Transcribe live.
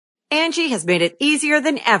Angie has made it easier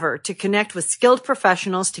than ever to connect with skilled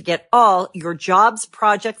professionals to get all your jobs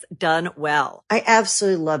projects done well. I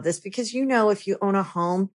absolutely love this because, if you own a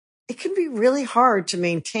home, it can be really hard to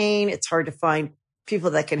maintain. It's hard to find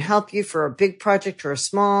people that can help you for a big project or a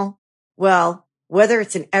small. Well, whether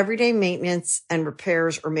it's in everyday maintenance and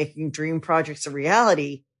repairs or making dream projects a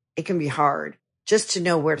reality, it can be hard just to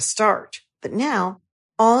know where to start. But now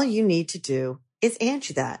all you need to do is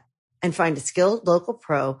Angie that and find a skilled local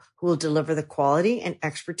pro who will deliver the quality and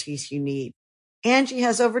expertise you need. Angie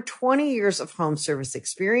has over 20 years of home service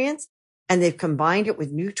experience, and they've combined it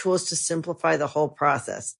with new tools to simplify the whole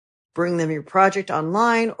process. Bring them your project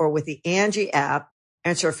online or with the Angie app,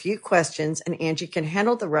 answer a few questions, and Angie can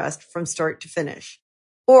handle the rest from start to finish.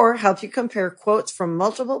 Or help you compare quotes from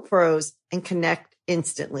multiple pros and connect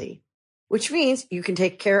instantly, which means you can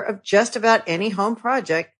take care of just about any home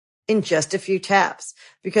project in just a few taps.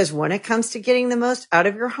 Because when it comes to getting the most out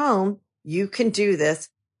of your home, you can do this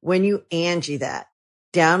when you Angie that.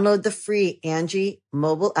 Download the free Angie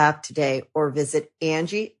mobile app today or visit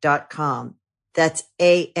Angie.com. That's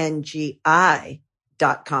ANGI.com.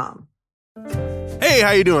 Hey,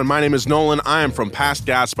 how you doing? My name is Nolan. I am from Past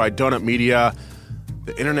Gas by Donut Media,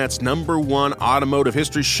 the internet's #1 automotive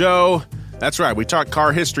history show. That's right, we talk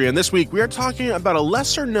car history, and this week we are talking about a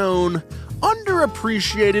lesser-known,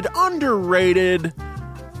 underappreciated, underrated,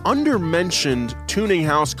 undermentioned tuning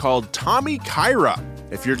house called Tommy Kyra.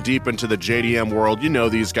 If you're deep into the JDM world, you know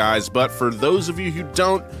these guys, but for those of you who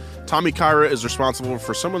don't, Tommy Kyra is responsible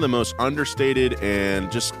for some of the most understated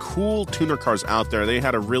and just cool tuner cars out there. They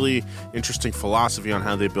had a really interesting philosophy on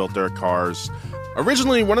how they built their cars.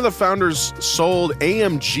 Originally, one of the founders sold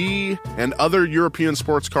AMG and other European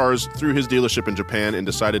sports cars through his dealership in Japan and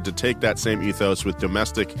decided to take that same ethos with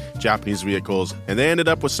domestic Japanese vehicles. And they ended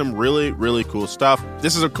up with some really, really cool stuff.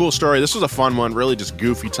 This is a cool story. This was a fun one, really just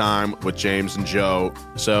goofy time with James and Joe.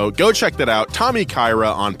 So go check that out. Tommy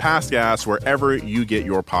Kyra on Past Gas, wherever you get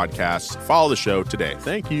your podcasts. Follow the show today.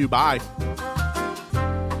 Thank you. Bye.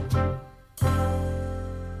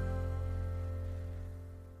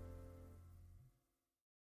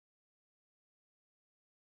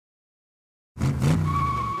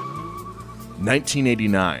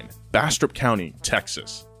 (1989), Bastrop County,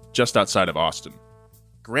 Texas, just outside of Austin.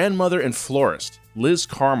 Grandmother and florist Liz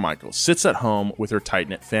Carmichael sits at home with her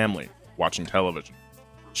tight-knit family, watching television.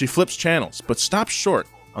 She flips channels, but stops short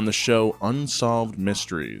on the show Unsolved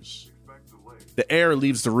Mysteries. The air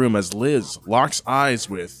leaves the room as Liz locks eyes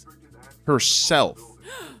with herself.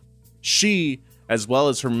 She, as well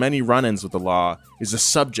as her many run-ins with the law, is the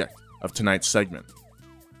subject of tonight's segment.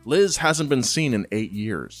 Liz hasn't been seen in 8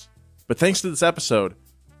 years. But thanks to this episode,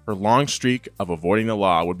 her long streak of avoiding the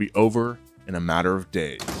law would be over in a matter of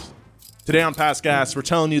days. Today on Past Gas, we're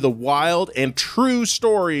telling you the wild and true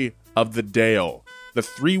story of the Dale, the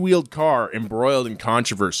three-wheeled car embroiled in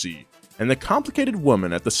controversy, and the complicated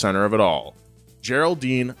woman at the center of it all,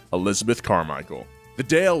 Geraldine Elizabeth Carmichael. The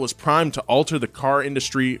Dale was primed to alter the car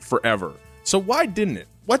industry forever. So why didn't it?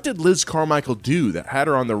 What did Liz Carmichael do that had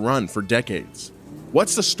her on the run for decades?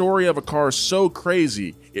 What's the story of a car so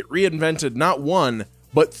crazy it reinvented not one,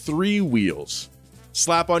 but 3 wheels?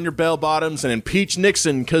 Slap on your bell bottoms and impeach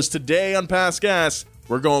Nixon, because today on Past Gas,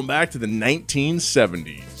 we're going back to the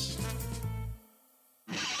 1970s.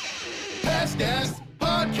 Past Gas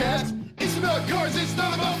Podcast. It's about cars, it's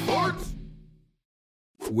not about forts.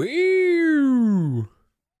 Woo!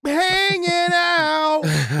 Hanging out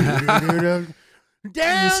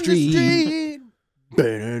down the street.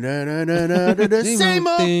 Same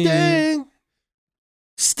old thing.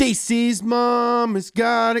 Stacy's mom has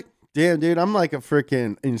got it. Damn, dude, I'm like a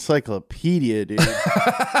freaking encyclopedia, dude.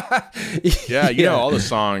 Yeah, you know all the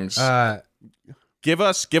songs. Give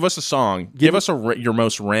us a song. Give us your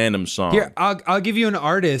most random song. Here, I'll give you an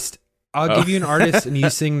artist. I'll give you an artist, and you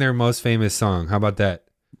sing their most famous song. How about that?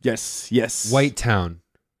 Yes. White Town.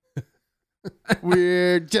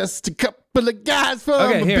 We're just a couple of guys from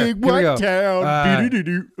a big here we white go.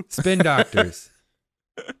 town. Spin Doctors.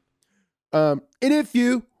 And if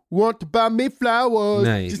you want to buy me flowers,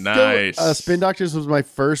 Nice. just Nice. go. Spin Doctors was my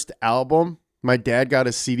first album. My dad got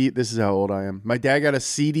a CD. This is how old I am. My dad got a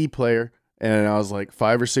CD player, and I was like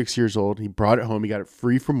 5 or 6 years old. He brought it home. He got it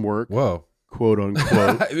free from work. Whoa. Quote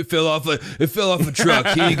unquote. It fell off a truck.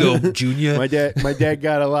 Here you go, Junior. My dad did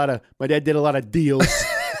a lot of deals,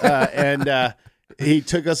 and he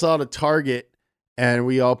took us all to Target, and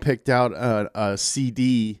we all picked out a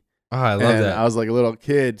CD. Oh, I love and that. I was like a little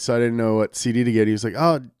kid, so I didn't know what CD to get. He was like,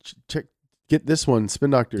 "Oh, get this one, Spin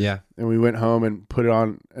Doctor." Yeah. And we went home and put it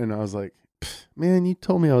on, and I was like, "Man, you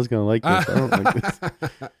told me I was gonna like this. I don't like this."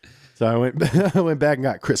 So I went I went back and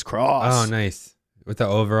got Criss Cross. Oh, nice. With the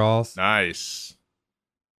overalls. Nice.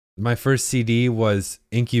 My first CD was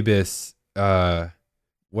Incubus,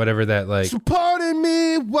 whatever that like. So pardon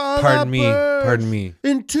me while Pardon burst me.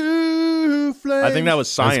 into flames. I think that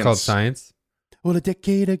was Science. It's called Science. Well, a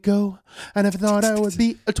decade ago, I never thought I would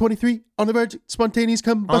be a 23 on the verge of spontaneous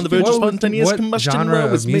combustion. On the verge of spontaneous What combustion. genre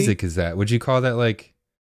was of me. music is that? Would you call that like?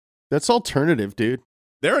 That's alternative, dude.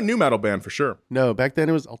 They're a new metal band for sure. No, back then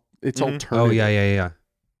it's alternative. Oh yeah.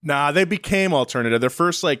 Nah, they became alternative. Their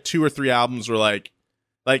first like 2 or 3 albums were like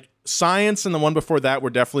Science, and the one before that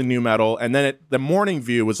were definitely new metal. And then the Morning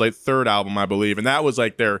View was like third album, I believe, and that was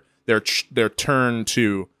like their turn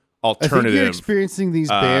to alternative. I think you're experiencing these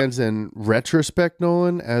bands in retrospect,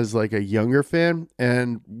 Nolan, as like a younger fan.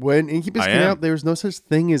 And when Incubus came out, there was no such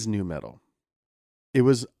thing as new metal. It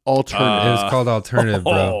was alternative. It was called alternative,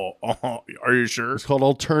 bro. Are you sure? It's called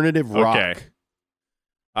alternative rock. Okay.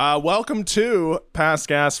 Welcome to Past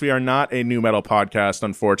Gas. We are not a new metal podcast,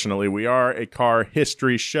 unfortunately. We are a car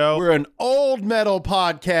history show. We're an old metal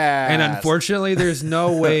podcast. And unfortunately, there's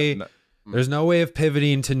no way. There's no way of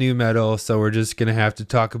pivoting to new metal, so we're just gonna have to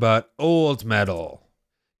talk about old metal.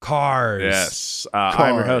 Cars. Yes.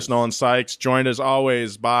 I'm your host, Nolan Sykes, joined as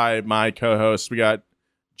always by my co-host. We got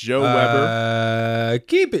Joe Weber.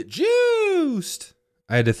 Keep it juiced.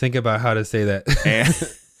 I had to think about how to say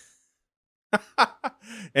that.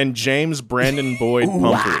 And James Brandon Boyd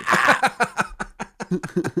Pumphrey.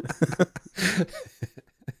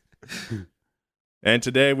 And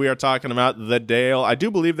today we are talking about the Dale. I do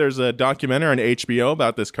believe there's a documentary on HBO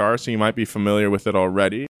about this car, so you might be familiar with it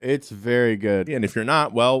already. It's very good. And if you're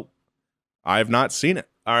not, well, I have not seen it.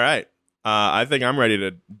 All right. I think I'm ready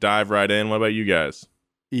to dive right in. What about you guys?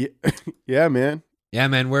 Yeah, man. Yeah,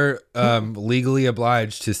 man, we're legally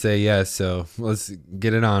obliged to say yes, so let's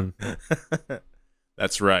get it on.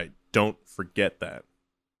 That's right. Don't forget that.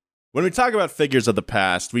 When we talk about figures of the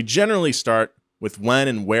past, we generally start with when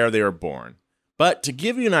and where they were born. But to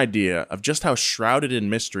give you an idea of just how shrouded in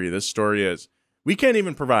mystery this story is, we can't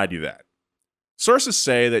even provide you that. Sources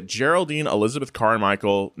say that Geraldine Elizabeth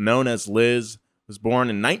Carmichael, known as Liz, was born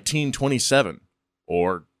in 1927,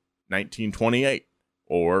 or 1928,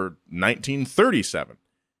 or 1937,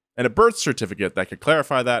 and a birth certificate that could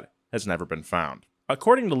clarify that has never been found.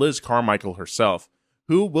 According to Liz Carmichael herself,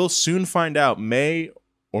 who we'll soon find out may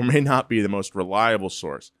or may not be the most reliable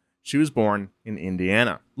source, she was born in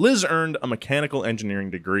Indiana. Liz earned a mechanical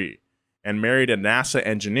engineering degree and married a NASA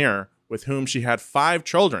engineer with whom she had 5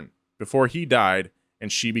 children before he died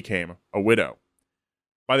and she became a widow.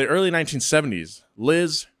 By the early 1970s,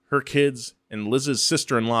 Liz, her kids, and Liz's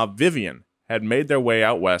sister-in-law Vivian had made their way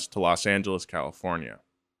out west to Los Angeles, California.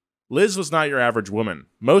 Liz was not your average woman,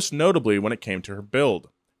 most notably when it came to her build.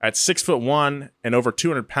 At 6'1" and over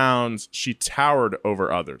 200 pounds, she towered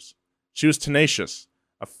over others. She was tenacious,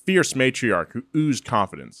 a fierce matriarch who oozed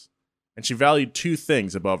confidence, and she valued 2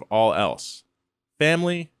 things above all else: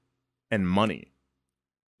 family and money.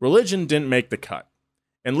 Religion didn't make the cut.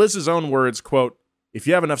 In Liz's own words, quote, "If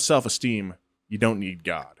you have enough self-esteem, you don't need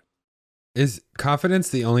God." Is confidence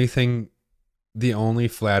the only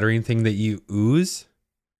flattering thing that you ooze?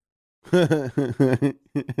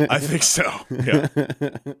 I think so. Yeah.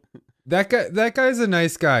 That guy's a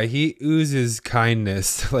nice guy. He oozes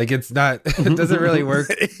kindness. Like it doesn't really work.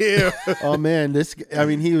 Ew. Oh man,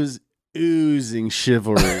 he was oozing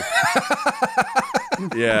chivalry.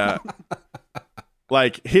 Yeah.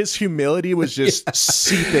 Like his humility was just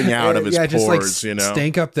seeping out of his pores, just like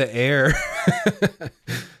stank up the air.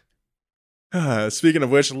 Speaking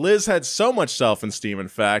of which, Liz had so much self-esteem, in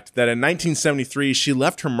fact, that in 1973, she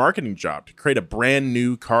left her marketing job to create a brand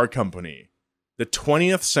new car company, the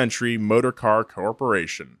 20th Century Motor Car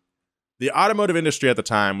Corporation. The automotive industry at the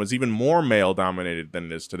time was even more male-dominated than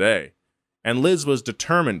it is today, and Liz was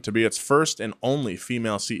determined to be its first and only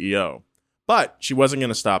female CEO. But she wasn't going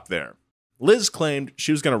to stop there. Liz claimed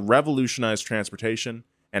she was going to revolutionize transportation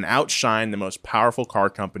and outshine the most powerful car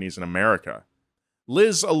companies in America.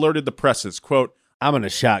 Liz alerted the presses, quote, "I'm going to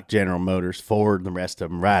shock General Motors, Ford, and the rest of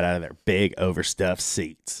them right out of their big overstuffed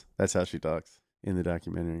seats." That's how she talks in the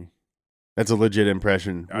documentary. That's a legit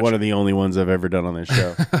impression. Gotcha. One of the only ones I've ever done on this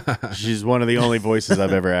show. She's one of the only voices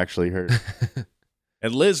I've ever actually heard.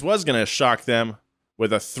 And Liz was going to shock them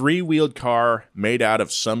with a 3-wheeled car made out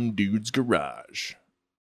of some dude's garage.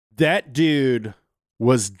 That dude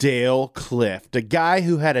was Dale Clift, a guy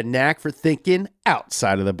who had a knack for thinking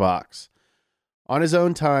outside of the box. On his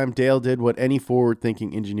own time, Dale did what any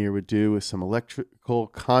forward-thinking engineer would do with some electrical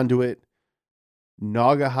conduit,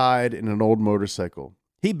 naugahyde, and an old motorcycle.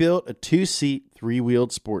 He built a 2-seat,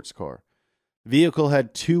 3-wheeled sports car. The vehicle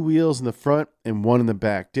had 2 wheels in the front and 1 in the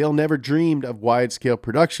back. Dale never dreamed of wide-scale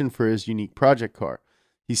production for his unique project car.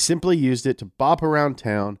 He simply used it to bop around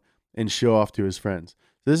town and show off to his friends.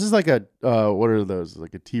 So this is like a, what are those?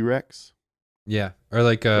 Like a T-Rex? Yeah, or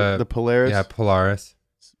like The Polaris? Yeah, Polaris.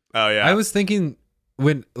 Oh yeah. I was thinking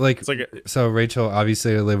when It's like so Rachel,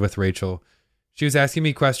 obviously I live with Rachel. She was asking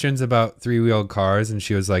me questions about 3-wheeled cars, and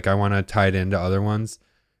she was like, I want to tie it into other ones.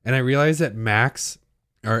 And I realized that Max,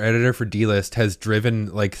 our editor for D-List, has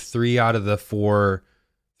driven like 3 out of the 4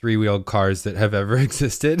 3-wheeled cars that have ever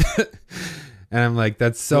existed. And I'm like,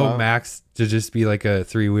 that's so Wow. Max to just be like a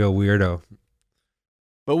 3-wheel weirdo.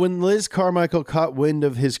 But when Liz Carmichael caught wind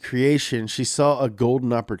of his creation, she saw a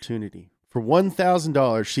golden opportunity. For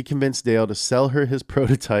 $1,000, she convinced Dale to sell her his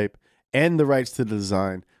prototype and the rights to the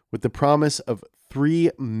design, with the promise of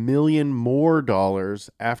 $3 million more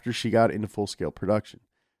after she got into full-scale production.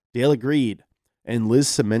 Dale agreed, and Liz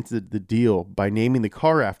cemented the deal by naming the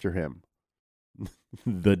car after him.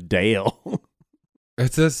 The Dale.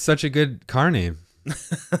 It's such a good car name.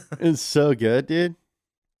 It's so good, dude.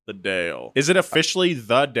 the Dale. Is it officially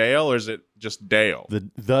the Dale or is it just Dale? The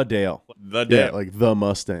Dale. The Dale. Yeah, like the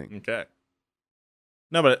Mustang. Okay.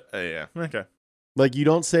 No, but yeah. Okay. Like you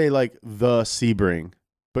don't say like the Sebring,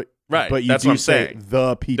 but Right, But you that's do what I'm say saying.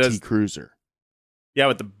 the PT Does- Cruiser. Yeah,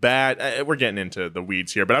 with the badge, we're getting into the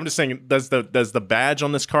weeds here, but I'm just saying, does the badge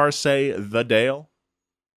on this car say the Dale,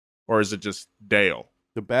 or is it just Dale?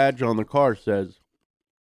 The badge on the car says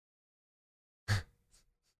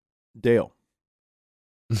Dale,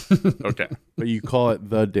 Okay. but you call it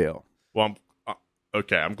the Dale. Well,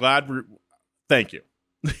 okay. I'm glad. Thank you.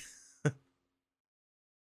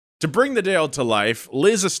 To bring the Dale to life,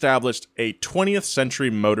 Liz established a 20th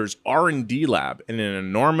Century Motors R&D lab in an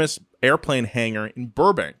enormous airplane hangar in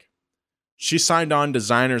Burbank. She signed on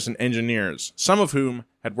designers and engineers, some of whom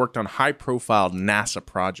had worked on high-profile NASA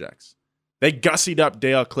projects. They gussied up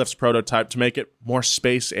Dale Cliff's prototype to make it more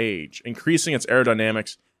space-age, increasing its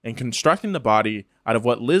aerodynamics and constructing the body out of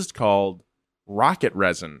what Liz called rocket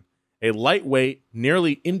resin, a lightweight,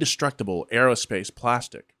 nearly indestructible aerospace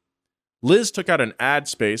plastic. Liz took out an ad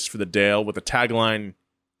space for the Dale with the tagline,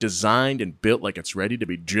 "Designed and built like it's ready to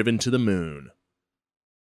be driven to the moon."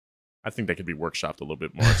 I think that could be workshopped a little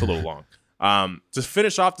bit more. It's a little long. To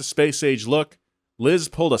finish off the space-age look, Liz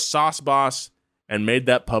pulled a Sauce Boss and made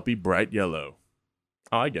that puppy bright yellow.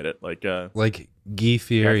 Oh, I get it. Like Like Guy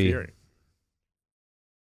Fieri. Fieri.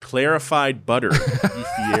 Clarified butter.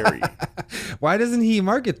 Guy Fieri. Why doesn't he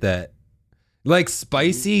market that? Like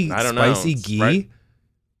spicy, I don't know. spicy It's ghee? right-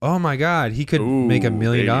 Oh my God, he could make $1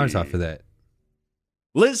 million baby. off of that.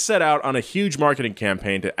 Liz set out on a huge marketing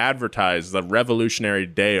campaign to advertise the revolutionary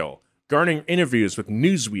Dale, garnering interviews with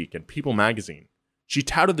Newsweek and People magazine. She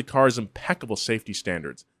touted the car's impeccable safety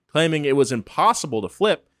standards, claiming it was impossible to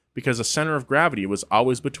flip because the center of gravity was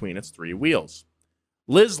always between its 3 wheels.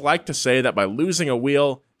 Liz liked to say that by losing a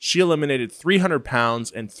wheel, she eliminated 300 pounds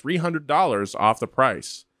and $300 off the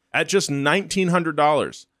price. At just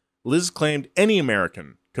 $1,900, Liz claimed any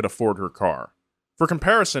American could afford her car. For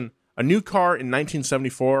comparison, a new car in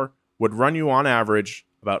 1974 would run you on average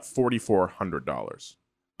about $4,400.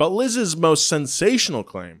 But Liz's most sensational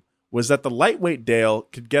claim was that the lightweight Dale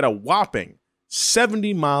could get a whopping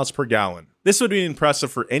 70 miles per gallon. This would be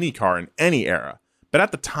impressive for any car in any era, but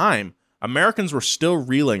at the time, Americans were still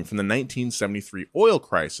reeling from the 1973 oil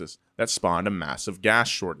crisis that spawned a massive gas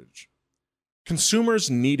shortage. Consumers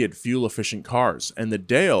needed fuel-efficient cars, and the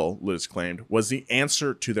Dale, Liz claimed, was the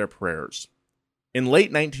answer to their prayers. In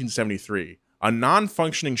late 1973, a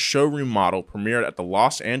non-functioning showroom model premiered at the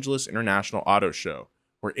Los Angeles International Auto Show,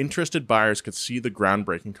 where interested buyers could see the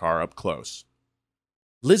groundbreaking car up close.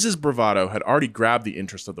 Liz's bravado had already grabbed the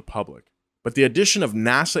interest of the public, but the addition of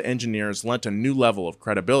NASA engineers lent a new level of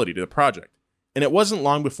credibility to the project, and it wasn't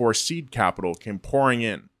long before seed capital came pouring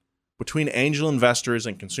in. Between angel investors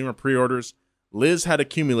and consumer pre-orders, Liz had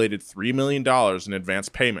accumulated $3 million in advance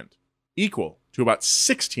payment, equal to about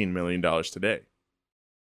 $16 million today.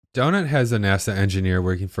 Donut has a NASA engineer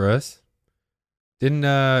working for us. Didn't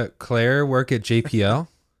Claire work at JPL?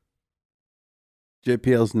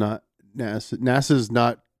 JPL's not NASA. NASA's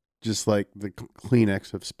not just like the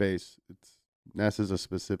Kleenex of space. NASA's a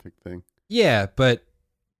specific thing. Yeah, but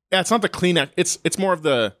Yeah, it's not the Kleenex. It's more of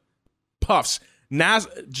the puffs.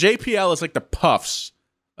 JPL is like the puffs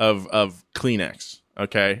of Kleenex,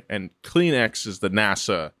 okay? And Kleenex is the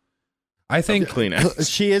NASA I think Kleenex.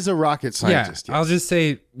 She is a rocket scientist. Yeah, I'll just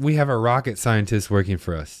say we have a rocket scientist working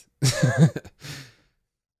for us.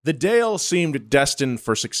 The Dale seemed destined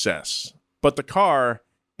for success, but the car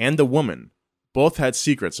and the woman both had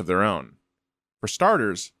secrets of their own. For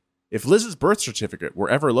starters, If Liz's birth certificate were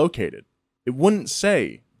ever located, it wouldn't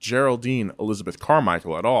say Geraldine Elizabeth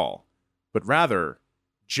Carmichael at all, but rather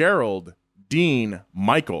Gerald Dean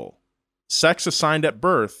Michael, sex assigned at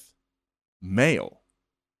birth, male.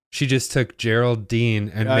 She just took Geraldine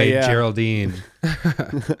and made yeah. Geraldine.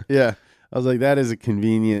 Yeah. I was like, that is a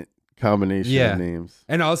convenient combination Yeah. of names.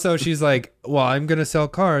 And also she's like, well, I'm going to sell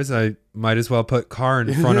cars. I might as well put car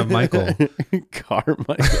in front of Michael.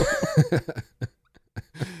 Carmichael.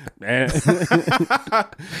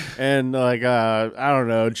 and like I don't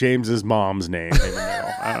know, James's mom's name in the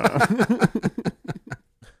middle. I don't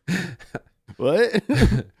know. What?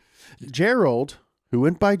 Gerald, who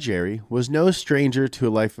went by Jerry, was no stranger to a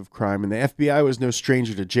life of crime, and the FBI was no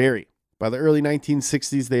stranger to Jerry. By the early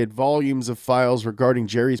 1960s, they had volumes of files regarding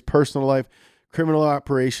Jerry's personal life, criminal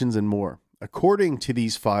operations, and more. According to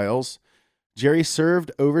these files, Jerry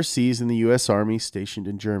served overseas in the U.S. Army stationed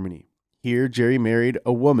in Germany. Here, Jerry married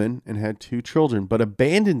a woman and had 2 children, but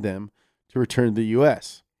abandoned them to return to the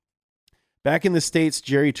U.S. Back in the States,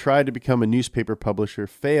 Jerry tried to become a newspaper publisher,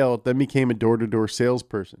 failed, then became a door-to-door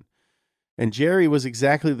salesperson. And Jerry was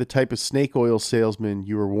exactly the type of snake oil salesman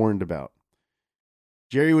you were warned about.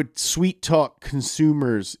 Jerry would sweet-talk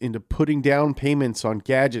consumers into putting down payments on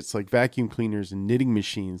gadgets like vacuum cleaners and knitting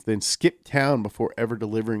machines, then skip town before ever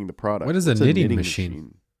delivering the product. What is a What's knitting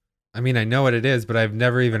machine? I mean, I know what it is, but I've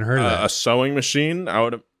never even heard of A that. sewing machine? I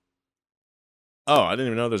would have. Oh, I didn't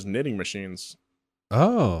even know there's knitting machines.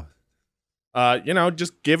 Oh,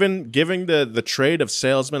 Just giving the trade of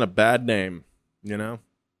salesman a bad name.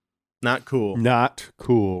 Not cool. Not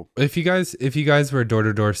cool. if you guys were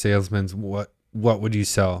door-to-door salesmen, what would you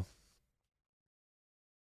sell?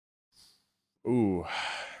 Ooh.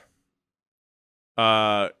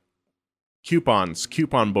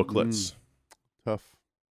 Coupon booklets. Tough.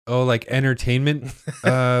 Oh, like entertainment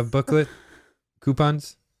booklet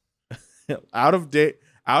coupons? Out of date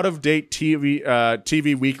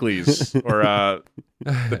TV weeklies or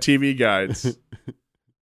the TV guides.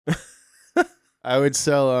 I would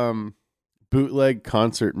sell bootleg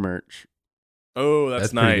concert merch. Oh,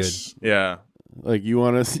 That's that's pretty nice. Yeah. Like you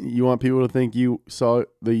want people to think you saw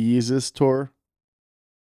the Yeezus tour?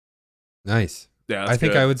 Nice. Yeah, I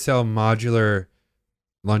think I would sell modular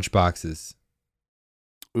lunch boxes.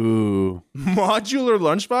 Ooh. modular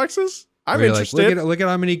lunchboxes. I'm Where you're interested. Like, look at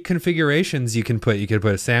how many configurations you can put. You could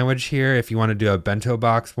put a sandwich here. If you want to do a bento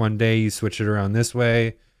box one day, you switch it around this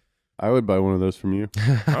way. I would buy one of those from you.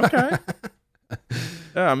 Okay.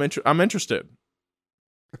 Yeah, I'm interested.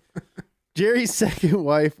 Jerry's second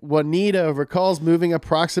wife, Juanita, recalls moving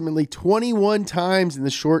approximately 21 times in the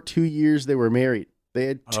short 2 years they were married. They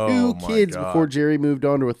had 2 Oh, my kids God. before Jerry moved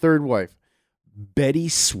on to a third wife, Betty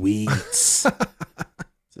Sweets.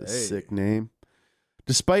 It's a sick name.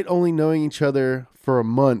 Despite only knowing each other for a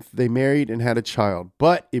month, they married and had a child,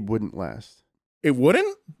 but it wouldn't last. It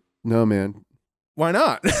wouldn't? No, man. Why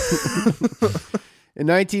not? In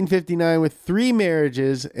 1959, with 3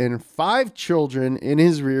 marriages and 5 children in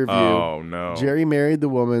his rear view, Oh no. Jerry married the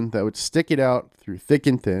woman that would stick it out through thick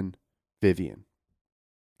and thin, Vivian.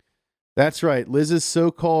 That's right. Liz's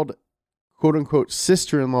so-called quote-unquote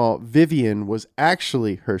sister-in-law, Vivian, was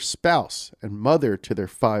actually her spouse and mother to their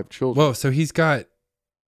 5 children. Whoa, so he's got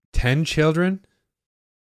 10 children?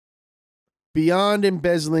 Beyond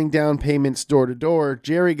embezzling down payments door to door,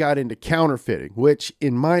 Jerry got into counterfeiting, which,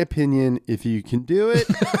 in my opinion, if you can do it,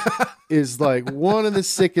 is like one of the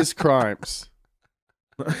sickest crimes.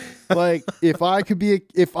 Like, if I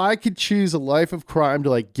could choose a life of crime to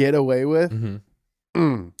like get away with,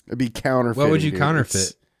 it'd be counterfeiting. What would you dude. counterfeit?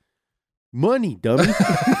 It's money, dummy.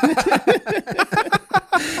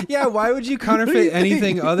 Yeah, why would you counterfeit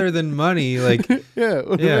anything other than money? Like, Yeah.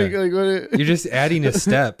 Yeah. Like, what you're just adding a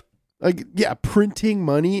step. like, yeah, printing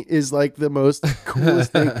money is like the most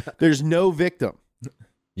coolest thing. There's no victim.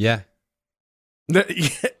 Yeah.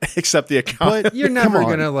 Except the account. But You're come never on.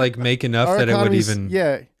 going to like make enough Our that it would economy's- even.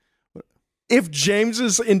 Yeah. If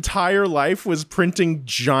James's entire life was printing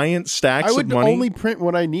giant stacks I of would money, only print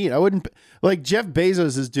what I need. I wouldn't like Jeff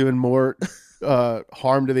Bezos is doing more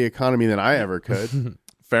harm to the economy than I ever could.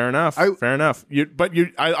 fair enough. Fair enough.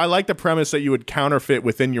 I like the premise that you would counterfeit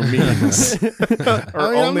within your means.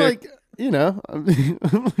 I'm like,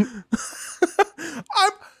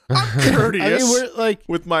 I'm courteous we're like,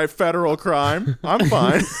 with my federal crime. I'm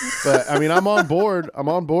fine. but I mean, I'm on board. I'm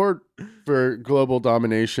on board for global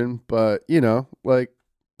domination. But like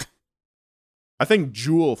I think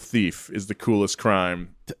jewel thief is the coolest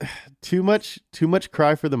crime. too much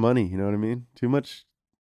cry for the money. You know what I mean? Too much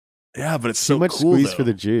Yeah, but it's too so much cool, squeeze though. for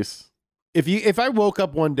the juice. If I woke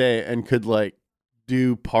up one day and could like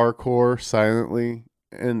do parkour silently,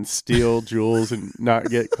 and steal jewels and not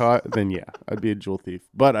get caught, then yeah, I'd be a jewel thief.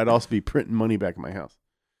 But I'd also be printing money back in my house.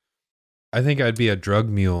 I think I'd be a drug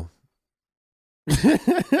mule.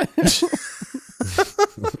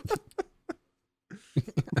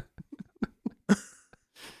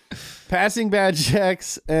 Passing bad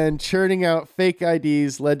checks and churning out fake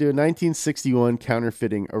IDs led to a 1961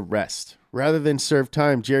 counterfeiting arrest. Rather than serve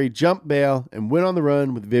time, Jerry jumped bail and went on the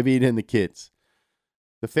run with Vivian and the kids.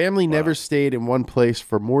 The family never stayed in one place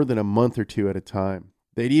for more than a month or two at a time.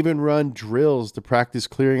 They'd even run drills to practice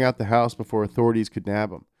clearing out the house before authorities could nab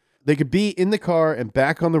them. They could be in the car and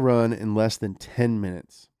back on the run in less than 10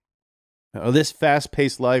 minutes. Now, this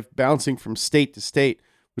fast-paced life, bouncing from state to state,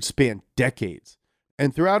 would span decades.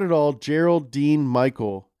 And throughout it all, Gerald Dean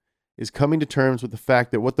Michael is coming to terms with the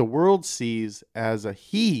fact that what the world sees as a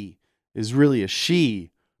he is really a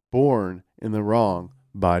she born in the wrong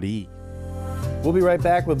body. We'll be right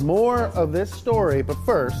back with more of this story, but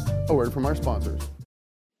first, a word from our sponsors.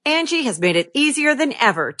 Angie has made it easier than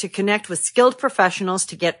ever to connect with skilled professionals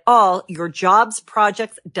to get all your jobs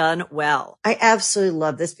projects done well. I absolutely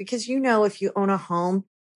love this because, you know, if you own a home,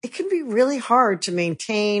 it can be really hard to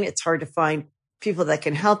maintain. It's hard to find people that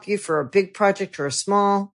can help you for a big project or a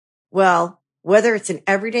small. Well, whether it's in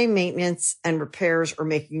everyday maintenance and repairs or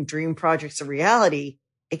making dream projects a reality,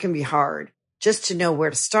 it can be hard just to know where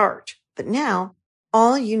to start. But now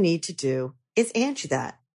all you need to do is Angie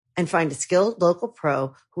that and find a skilled local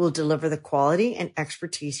pro who will deliver the quality and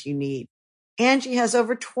expertise you need. Angie has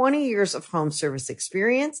over 20 years of home service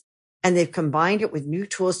experience, and they've combined it with new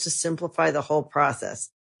tools to simplify the whole process.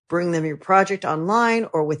 Bring them your project online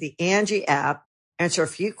or with the Angie app. Answer a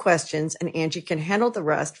few questions, and Angie can handle the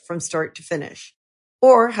rest from start to finish.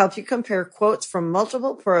 Or help you compare quotes from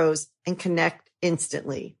multiple pros and connect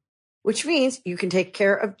instantly, which means you can take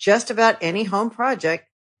care of just about any home project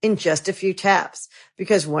in just a few taps.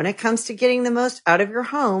 Because when it comes to getting the most out of your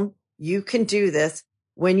home, you can do this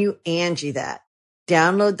when you Angie that.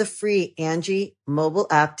 Download the free Angie mobile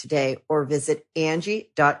app today or visit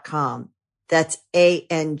Angie.com. That's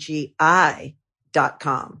ANGI.com.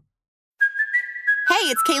 Hey,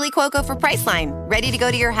 it's Kaylee Cuoco for Priceline. Ready to go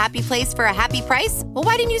to your happy place for a happy price? Well,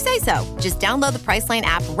 why didn't you say so? Just download the Priceline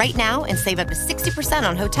app right now and save up to 60%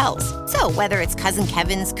 on hotels. So whether it's Cousin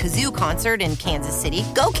Kevin's Kazoo Concert in Kansas City,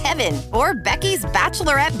 go Kevin, or Becky's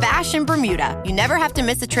Bachelorette Bash in Bermuda, you never have to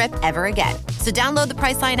miss a trip ever again. So download the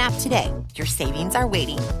Priceline app today. Your savings are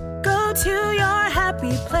waiting. Go to your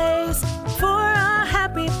happy place for a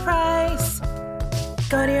happy price.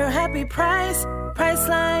 Go to your happy price,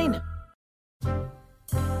 Priceline.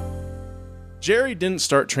 Jerry didn't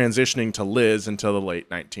start transitioning to Liz until the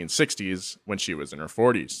late 1960s when she was in her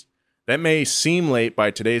 40s. That may seem late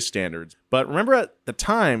by today's standards, but remember at the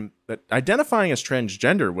time that identifying as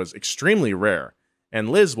transgender was extremely rare,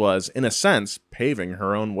 and Liz was, in a sense, paving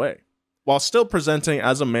her own way. While still presenting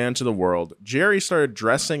as a man to the world, Jerry started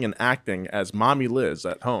dressing and acting as Mommy Liz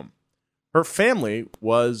at home. Her family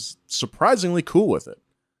was surprisingly cool with it.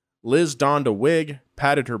 Liz donned a wig,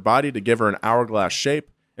 patted her body to give her an hourglass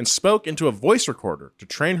shape, and spoke into a voice recorder to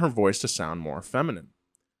train her voice to sound more feminine.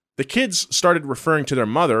 The kids started referring to their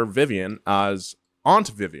mother, Vivian, as Aunt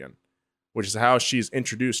Vivian, which is how she's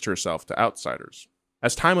introduced herself to outsiders.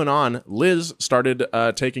 As time went on, Liz started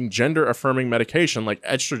taking gender-affirming medication like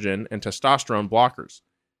estrogen and testosterone blockers.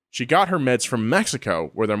 She got her meds from Mexico,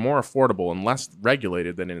 where they're more affordable and less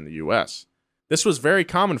regulated than in the US. This was very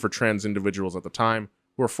common for trans individuals at the time,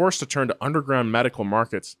 who were forced to turn to underground medical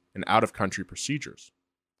markets and out-of-country procedures.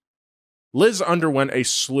 Liz underwent a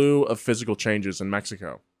slew of physical changes in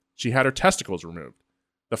Mexico. She had her testicles removed,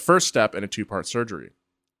 the first step in a 2-part surgery.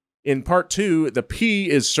 In part 2, the P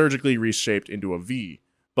is surgically reshaped into a V,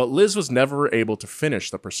 but Liz was never able to finish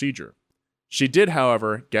the procedure. She did,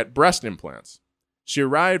 however, get breast implants. She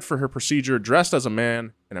arrived for her procedure dressed as a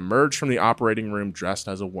man and emerged from the operating room dressed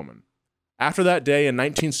as a woman. After that day in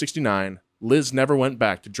 1969, Liz never went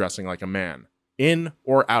back to dressing like a man, in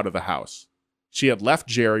or out of the house. She had left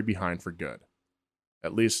Jerry behind for good.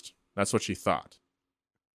 At least, that's what she thought.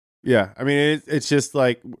 Yeah, I mean, it's just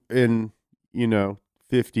like in,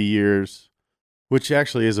 50 years, which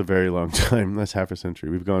actually is a very long time. That's half a century.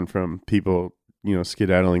 We've gone from people,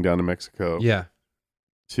 skedaddling down to Mexico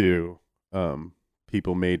to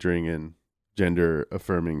people majoring in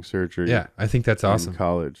gender-affirming surgery. Yeah, I think that's awesome. In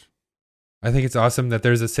college. I think it's awesome that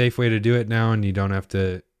there's a safe way to do it now and you don't have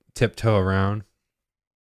to tiptoe around.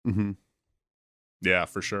 Mm-hmm. Yeah,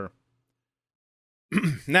 for sure.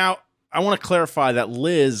 Now, I want to clarify that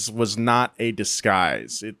Liz was not a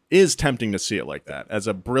disguise. It is tempting to see it like that, as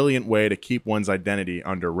a brilliant way to keep one's identity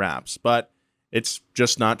under wraps, but it's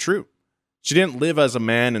just not true. She didn't live as a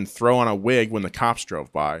man and throw on a wig when the cops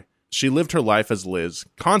drove by. She lived her life as Liz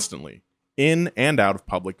constantly, in and out of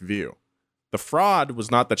public view. The fraud was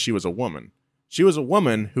not that she was a woman. She was a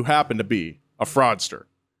woman who happened to be a fraudster.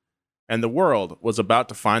 And the world was about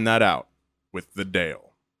to find that out with the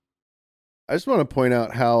Dale. I just want to point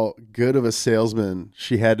out how good of a salesman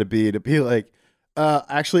she had to be like,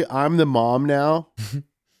 actually, I'm the mom now,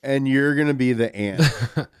 and you're going to be the aunt.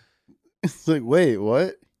 It's like, wait,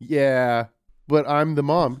 what? Yeah, but I'm the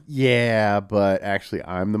mom. Yeah, but actually,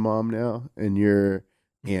 I'm the mom now, and you're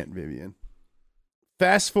Aunt Vivian.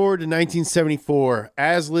 Fast forward to 1974,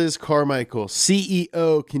 as Liz Carmichael,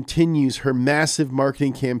 CEO, continues her massive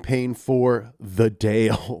marketing campaign for the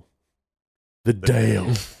Dale. The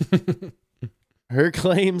Dale. Her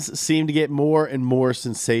claims seem to get more and more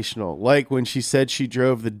sensational, like when she said she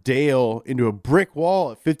drove the Dale into a brick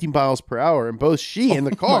wall at 50 miles per hour, and both she and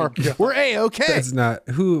the car were A-okay. That's not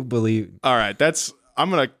who believe. All right,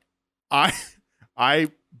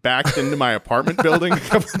 I backed into my apartment building a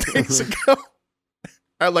couple of days ago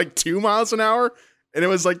at like 2 miles an hour, and it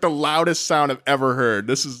was like the loudest sound I've ever heard.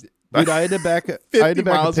 This is Dude, I had to back a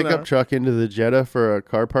pickup truck into the Jetta for a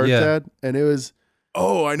car parts ad, and it was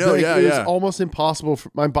oh, I know, like, yeah, it yeah. was almost impossible.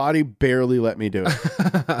 My body barely let me do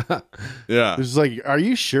it. Yeah. It was like, are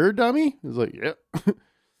you sure, dummy? It was like,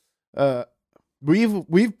 yep.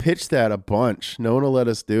 We've pitched that a bunch. No one will let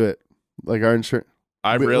us do it. Like our insurance.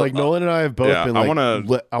 Nolan and I have both been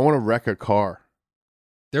like, I want to wreck a car.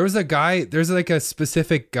 There's like a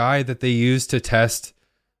specific guy that they used to test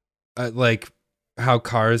like how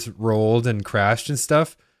cars rolled and crashed and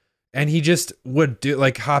stuff. And he just would do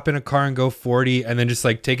like hop in a car and go 40 and then just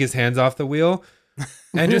like take his hands off the wheel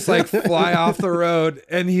and just like fly off the road.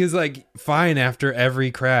 And he was like fine after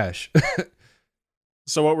every crash.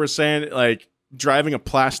 So what we're saying, like driving a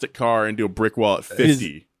plastic car into a brick wall at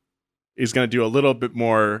 50 is going to do a little bit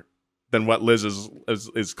more than what Liz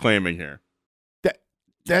is claiming here.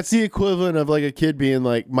 That's the equivalent of like a kid being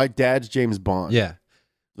like, my dad's James Bond. Yeah.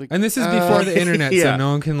 Like, and this is before the internet, yeah. so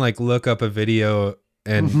no one can like look up a video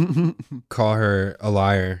and call her a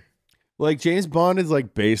liar. Like James Bond is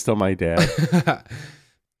like based on my dad.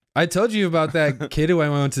 I told you about that kid who I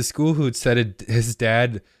went to school who said his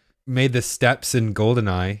dad made the steps in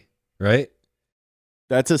GoldenEye, right?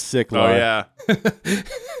 That's a sick lie. Oh, yeah.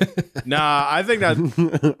 Nah, I think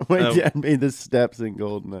that my dad made the steps in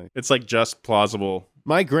GoldenEye. it's like just plausible.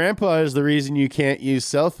 My grandpa is the reason you can't use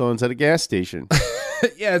cell phones at a gas station.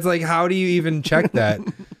 Yeah, it's like, how do you even check that?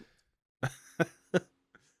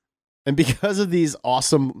 And because of these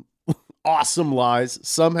awesome lies,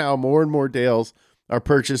 somehow more and more Dales are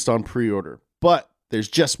purchased on pre-order. But there's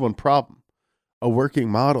just one problem. A working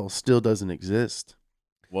model still doesn't exist.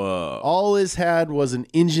 Whoa. All Liz had was an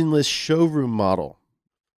engineless showroom model.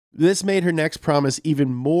 This made her next promise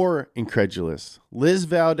even more incredulous. Liz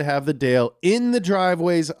vowed to have the Dale in the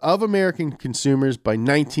driveways of American consumers by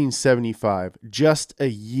 1975, just a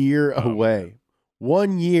year away.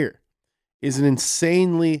 1 year is an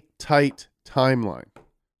insanely tight timeline,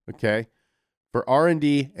 okay, for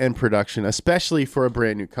R&D and production, especially for a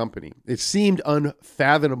brand new company. It seemed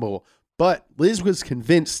unfathomable, but Liz was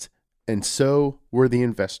convinced, and so were the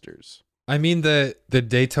investors. I mean, the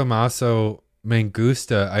De Tomaso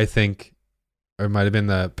Mangusta, I think, or it might have been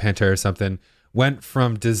the Pantera or something, went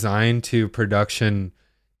from design to production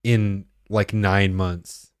in like 9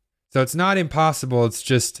 months. So it's not impossible. It's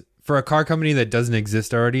just for a car company that doesn't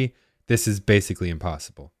exist already, this is basically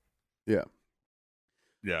impossible. Yeah.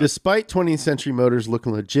 Yeah. Despite 20th Century Motors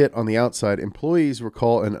looking legit on the outside, employees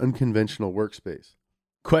recall an unconventional workspace.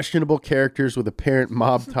 Questionable characters with apparent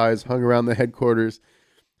mob ties hung around the headquarters,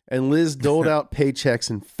 and Liz doled out paychecks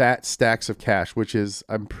and fat stacks of cash, which is,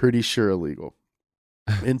 I'm pretty sure, illegal.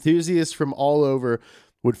 Enthusiasts from all over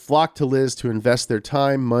would flock to Liz to invest their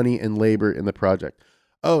time, money, and labor in the project.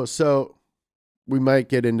 Oh, so we might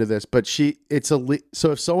get into this, but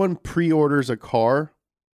so if someone pre-orders a car,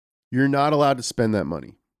 you're not allowed to spend that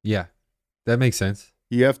money. Yeah, that makes sense.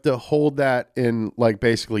 You have to hold that in like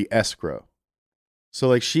basically escrow. So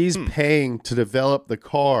like she's paying to develop the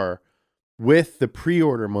car with the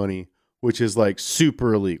pre-order money, which is like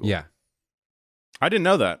super illegal. Yeah. I didn't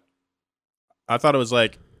know that. I thought it was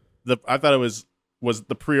like the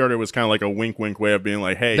pre-order was kind of like a wink way of being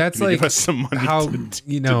like, hey, that's can you like give us some money how to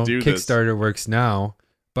do Kickstarter works now.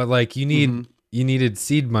 But like you needed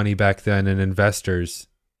seed money back then and investors,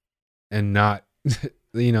 and not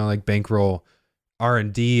like bankroll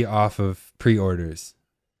R&D off of pre-orders.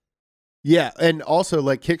 Yeah, and also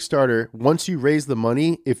like Kickstarter, once you raise the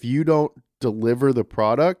money, if you don't deliver the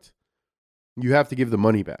product, you have to give the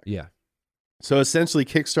money back. Yeah. So essentially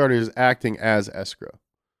Kickstarter is acting as escrow.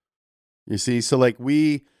 You see, so like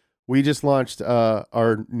we just launched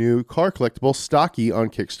our new car collectible Stocky on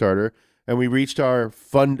Kickstarter, and we reached our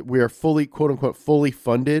fund. We are fully, quote unquote, fully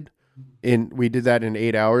funded. We did that in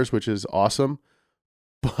 8 hours, which is awesome.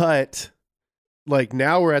 But like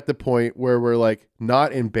now we're at the point where we're like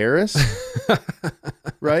not embarrassed,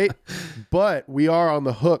 right? But we are on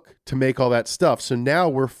the hook to make all that stuff. So now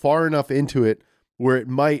we're far enough into it where it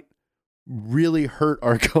might really hurt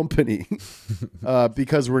our company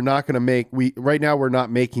because we're not going to right now we're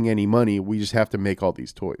not making any money. We just have to make all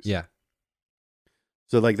these toys. Yeah.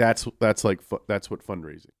 So like that's what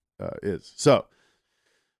fundraising is. So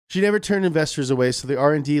she never turned investors away. So the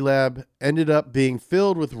R&D lab ended up being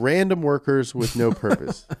filled with random workers with no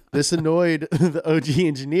purpose. This annoyed the OG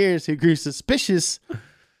engineers, who grew suspicious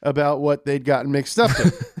about what they'd gotten mixed up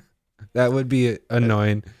in. That would be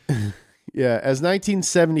annoying. Yeah, as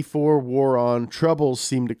 1974 wore on, troubles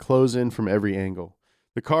seemed to close in from every angle.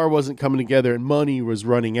 The car wasn't coming together and money was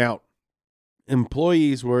running out.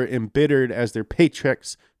 Employees were embittered as their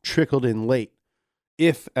paychecks trickled in late,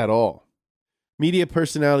 if at all. Media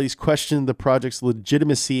personalities questioned the project's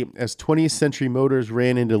legitimacy as 20th Century Motors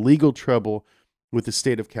ran into legal trouble with the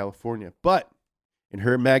state of California. But in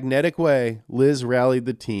her magnetic way, Liz rallied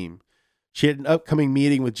the team. She had an upcoming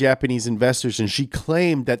meeting with Japanese investors, and she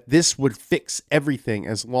claimed that this would fix everything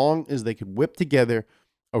as long as they could whip together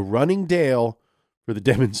a running Dale for the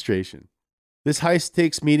demonstration. This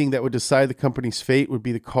high-stakes meeting that would decide the company's fate would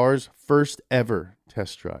be the car's first ever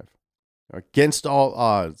test drive. Against all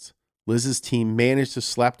odds, Liz's team managed to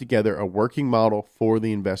slap together a working model for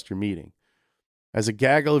the investor meeting. As a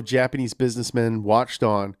gaggle of Japanese businessmen watched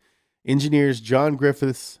on, engineers John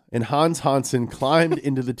Griffiths and Hans Hansen climbed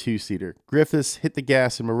into the two-seater. Griffiths hit the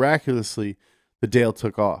gas, and miraculously, the Dale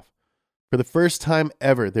took off. For the first time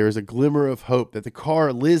ever, there was a glimmer of hope that the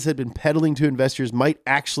car Liz had been peddling to investors might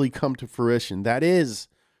actually come to fruition. That is,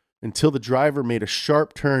 until the driver made a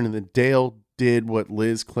sharp turn and the Dale did what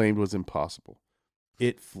Liz claimed was impossible.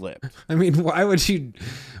 It flipped. I mean, why would you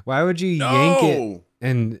yank it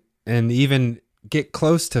and even get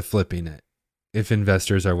close to flipping it if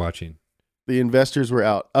investors are watching? The investors were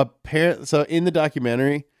out. Apparently, so in the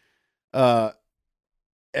documentary,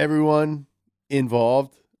 everyone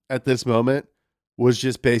involved at this moment was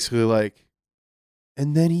just basically like,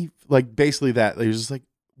 and then he like basically that he was just like,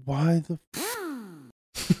 why the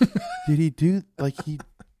did he do, like, he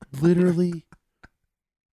literally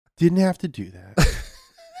didn't have to do that.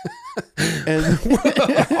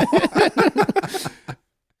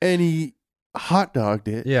 And he hot dogged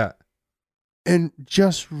it. Yeah. And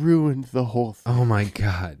just ruined the whole thing. Oh my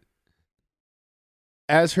God.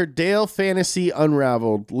 As her Dale fantasy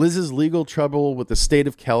unraveled, Liz's legal trouble with the state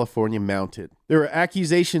of California mounted. There were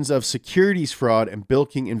accusations of securities fraud and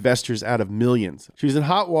bilking investors out of millions. She was in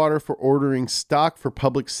hot water for ordering stock for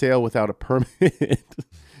public sale without a permit.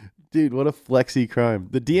 Dude, what a flexi crime.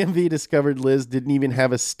 The DMV discovered Liz didn't even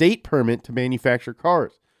have a state permit to manufacture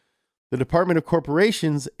cars. The Department of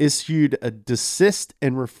Corporations issued a desist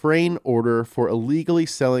and refrain order for illegally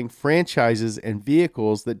selling franchises and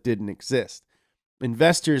vehicles that didn't exist.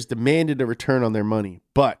 Investors demanded a return on their money,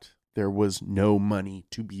 but there was no money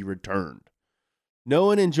to be returned. No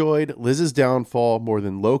one enjoyed Liz's downfall more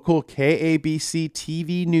than local KABC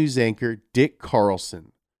TV news anchor Dick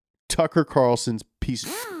Carlson. Tucker Carlson's piece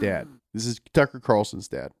of dad. This is Tucker Carlson's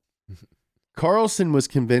dad. Carlson was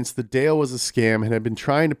convinced the Dale was a scam and had been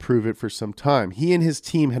trying to prove it for some time. He and his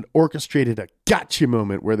team had orchestrated a gotcha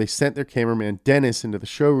moment where they sent their cameraman Dennis into the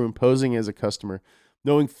showroom posing as a customer,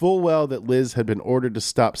 knowing full well that Liz had been ordered to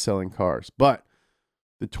stop selling cars. But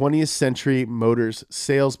the 20th Century Motors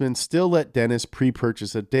salesman still let Dennis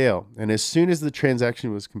pre-purchase a Dale, and as soon as the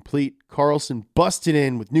transaction was complete, Carlson busted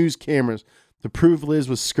in with news cameras to prove Liz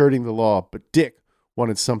was skirting the law, but Dick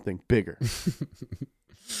wanted something bigger.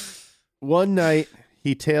 One night,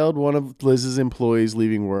 he tailed one of Liz's employees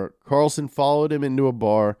leaving work. Carlson followed him into a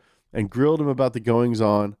bar and grilled him about the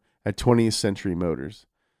goings-on at 20th Century Motors.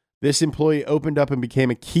 This employee opened up and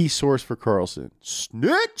became a key source for Carlson.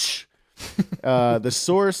 Snitch! The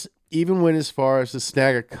source even went as far as to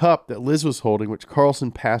snag a cup that Liz was holding, which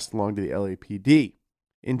Carlson passed along to the LAPD.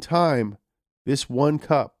 In time, this one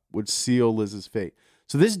cup would seal Liz's fate.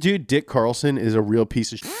 So this dude, Dick Carlson, is a real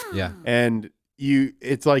piece of shit. Yeah. And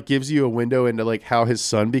it's like gives you a window into like how his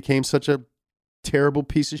son became such a terrible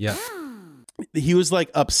piece of shit. Yeah. He was like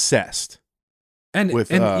obsessed. And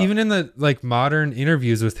even in the like modern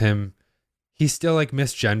interviews with him, he still like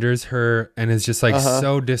misgenders her and is just like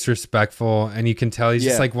so disrespectful. And you can tell he's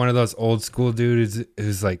just like one of those old school dudes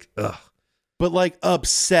who's like, ugh. but like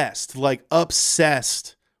obsessed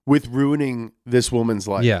with ruining this woman's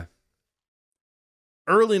life. Yeah.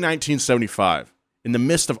 Early 1975, in the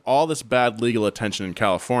midst of all this bad legal attention in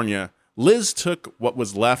California, Liz took what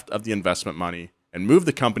was left of the investment money and moved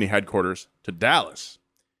the company headquarters to Dallas.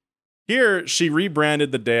 Here, she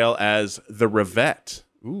rebranded the Dale as the Revette.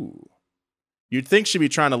 Ooh. You'd think she'd be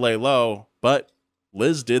trying to lay low, but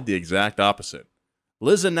Liz did the exact opposite.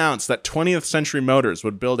 Liz announced that 20th Century Motors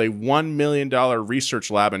would build a $1 million research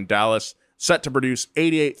lab in Dallas set to produce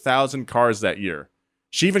 88,000 cars that year.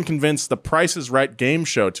 She even convinced the Price is Right game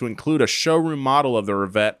show to include a showroom model of the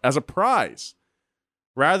Revette as a prize.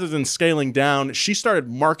 Rather than scaling down, she started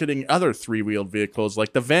marketing other three-wheeled vehicles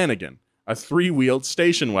like the Vanagon, a three-wheeled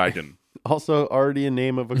station wagon. Also already a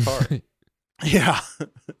name of a car. Yeah.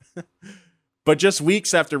 But just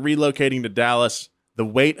weeks after relocating to Dallas, the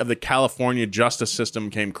weight of the California justice system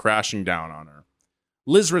came crashing down on her.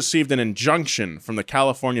 Liz received an injunction from the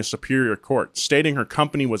California Superior Court stating her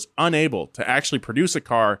company was unable to actually produce a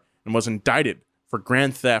car and was indicted for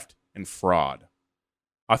grand theft and fraud.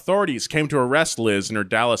 Authorities came to arrest Liz in her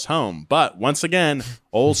Dallas home, but once again,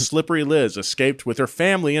 old slippery Liz escaped with her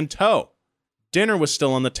family in tow. Dinner was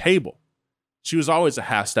still on the table. She was always a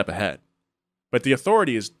half step ahead. But the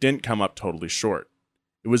authorities didn't come up totally short.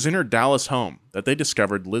 It was in her Dallas home that they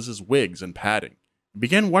discovered Liz's wigs and padding and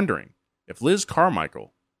began wondering if Liz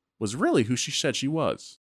Carmichael was really who she said she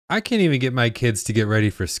was. I can't even get my kids to get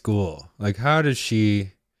ready for school. Like, how does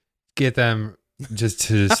she get them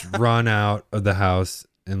to run out of the house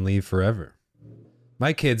and leave forever?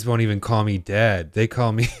 My kids won't even call me dad. They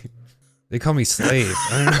call me slave.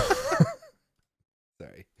 I don't know.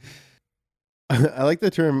 Sorry. I like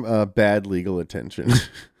the term bad legal attention.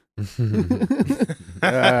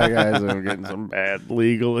 Guys, I'm getting some bad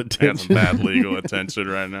legal attention. Some bad legal attention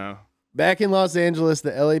right now. Back in Los Angeles,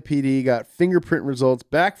 the LAPD got fingerprint results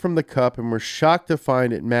back from the cup and were shocked to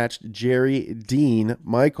find it matched Jerry Dean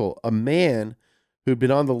Michael, a man who'd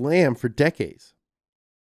been on the lam for decades.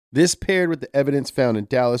 This, paired with the evidence found in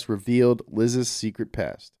Dallas, revealed Liz's secret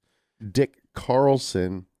past. Dick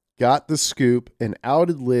Carlson got the scoop and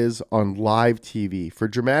outed Liz on live TV. For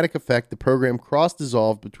dramatic effect, the program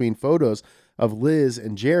cross-dissolved between photos of Liz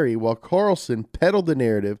and Jerry, while Carlson peddled the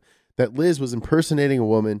narrative that Liz was impersonating a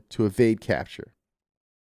woman to evade capture.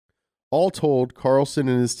 All told, Carlson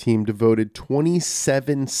and his team devoted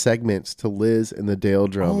 27 segments to Liz and the Dale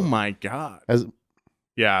drama. Oh my God.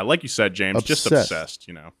 Yeah, like you said, James, just obsessed,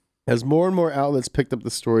 you know. As more and more outlets picked up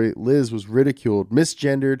the story, Liz was ridiculed,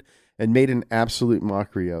 misgendered, and made an absolute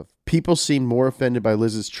mockery of. People seemed more offended by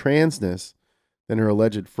Liz's transness than her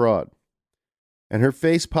alleged fraud. And her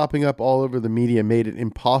face popping up all over the media made it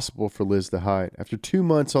impossible for Liz to hide. After 2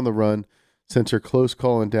 months on the run since her close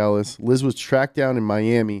call in Dallas, Liz was tracked down in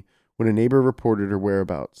Miami when a neighbor reported her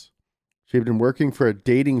whereabouts. She had been working for a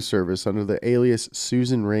dating service under the alias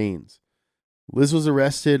Susan Rains. Liz was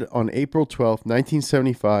arrested on April 12,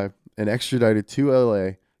 1975, and extradited to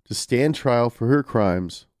LA to stand trial for her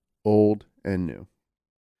crimes, old and new.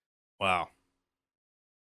 Wow.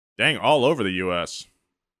 Dang, all over the U.S.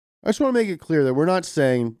 I just want to make it clear that we're not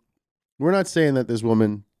saying that this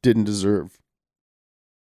woman didn't deserve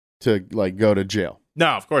to go to jail. No,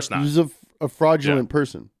 of course not. She's a fraudulent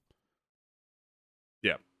person.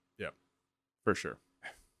 Yeah, for sure.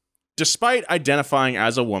 Despite identifying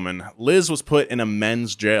as a woman, Liz was put in a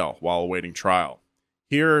men's jail while awaiting trial.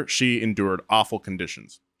 Here, she endured awful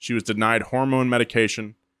conditions. She was denied hormone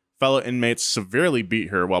medication. Fellow inmates severely beat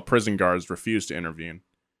her while prison guards refused to intervene.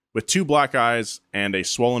 With 2 black eyes and a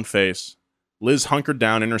swollen face, Liz hunkered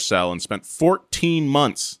down in her cell and spent 14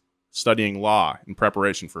 months studying law in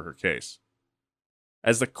preparation for her case.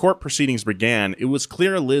 As the court proceedings began, it was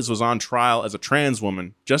clear Liz was on trial as a trans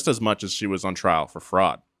woman just as much as she was on trial for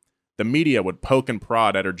fraud. The media would poke and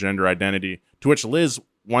prod at her gender identity, to which Liz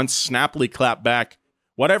once snappily clapped back,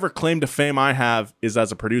 "Whatever claim to fame I have is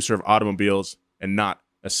as a producer of automobiles and not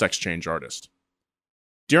a sex change artist."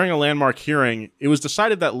 During a landmark hearing, it was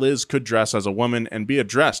decided that Liz could dress as a woman and be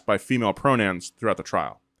addressed by female pronouns throughout the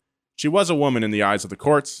trial. She was a woman in the eyes of the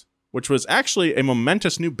courts, which was actually a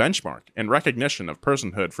momentous new benchmark and recognition of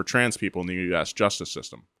personhood for trans people in the U.S. justice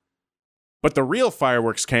system. But the real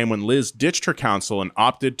fireworks came when Liz ditched her counsel and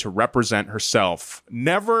opted to represent herself.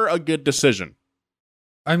 Never a good decision.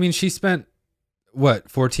 I mean, she spent,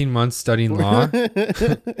 14 months studying law?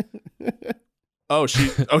 Oh,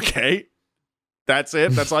 okay. That's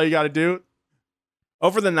it? That's all you got to do?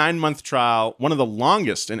 Over the 9-month trial, one of the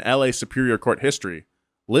longest in LA Superior Court history,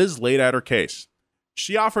 Liz laid out her case.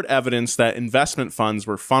 She offered evidence that investment funds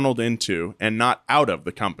were funneled into and not out of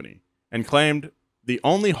the company, and claimed the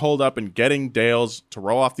only holdup in getting Dales to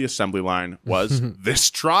roll off the assembly line was this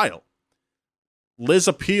trial. Liz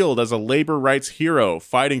appealed as a labor rights hero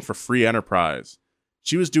fighting for free enterprise.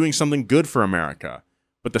 She was doing something good for America,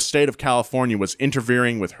 but the state of California was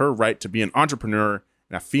interfering with her right to be an entrepreneur,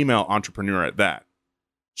 and a female entrepreneur at that.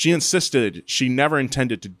 She insisted she never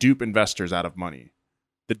intended to dupe investors out of money.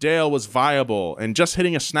 The Dale was viable and just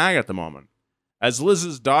hitting a snag at the moment. As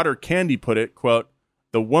Liz's daughter Candy put it, quote,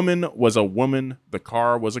 "The woman was a woman, the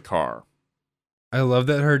car was a car." I love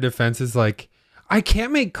that her defense is like, I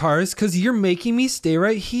can't make cars because you're making me stay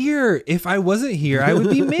right here. If I wasn't here, I would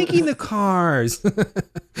be making the cars.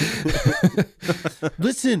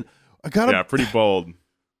 Listen, Yeah, pretty bold.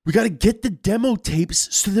 we gotta get the demo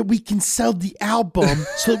tapes so that we can sell the album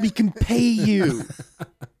so that we can pay you.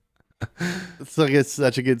 It's like it's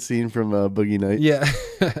such a good scene from Boogie Nights. Yeah.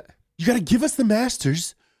 You gotta give us the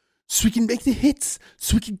masters so we can make the hits,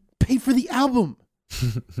 so we can pay for the album.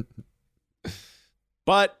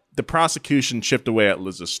 But the prosecution chipped away at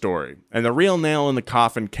Liz's story, and the real nail in the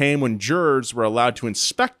coffin came when jurors were allowed to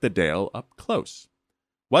inspect the Dale up close.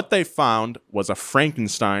 What they found was a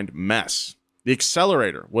Frankenstein mess. The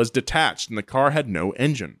accelerator was detached and the car had no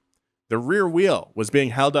engine. The rear wheel was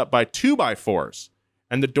being held up by 2x4s,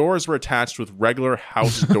 and the doors were attached with regular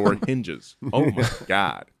house door hinges. Oh my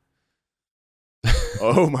God.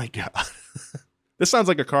 Oh my God. This sounds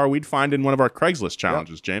like a car we'd find in one of our Craigslist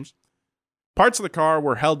challenges, James. Parts of the car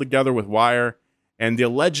were held together with wire, and the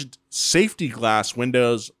alleged safety glass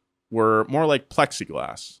windows were more like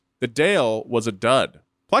plexiglass. The Dale was a dud.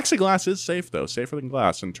 Plexiglass is safe, though, safer than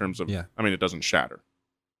glass in terms of, I mean, it doesn't shatter,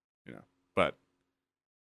 but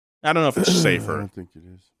I don't know if it's safer. I don't think it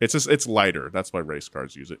is. It's lighter. That's why race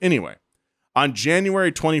cars use it. Anyway, on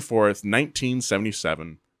January 24th,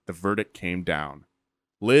 1977, the verdict came down.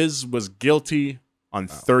 Liz was guilty on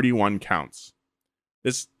 31 counts.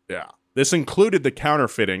 This included the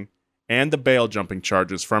counterfeiting and the bail jumping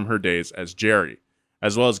charges from her days as Jerry,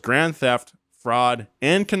 as well as grand theft, fraud,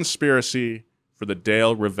 and conspiracy for the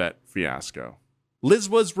Dale Rivette fiasco. Liz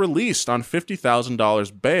was released on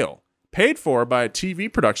 $50,000 bail, paid for by a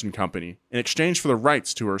TV production company in exchange for the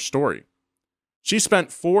rights to her story. She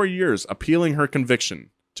spent 4 years appealing her conviction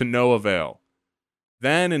to no avail.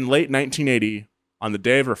 Then, in late 1980, on the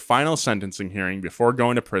day of her final sentencing hearing before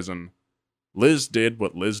going to prison, Liz did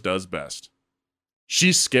what Liz does best.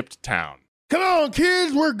 She skipped town. Come on,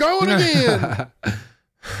 kids, we're going again.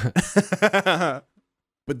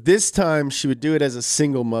 But this time, she would do it as a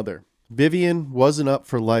single mother. Vivian wasn't up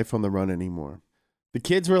for life on the run anymore. The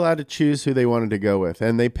kids were allowed to choose who they wanted to go with,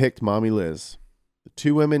 and they picked Mommy Liz. The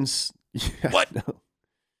two women's... What? No.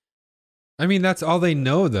 I mean, that's all they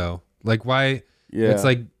know, though. Like, why? Yeah. It's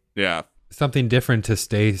like something different to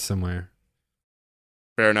stay somewhere.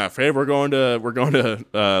 Fair enough. Hey, we're going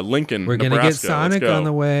to Lincoln, We're Nebraska. gonna get Sonic on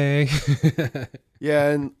the way.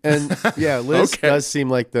 Yeah, and yeah, Liz does seem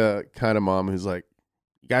like the kind of mom who's like,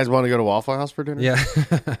 "You guys want to go to Waffle House for dinner?" Yeah.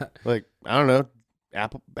 Like, I don't know,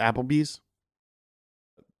 Applebee's.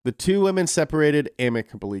 The two women separated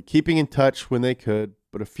amicably, keeping in touch when they could,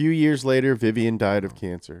 but a few years later, Vivian died of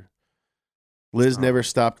cancer. Liz never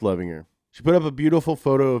stopped loving her. She put up a beautiful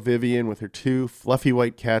photo of Vivian with her two fluffy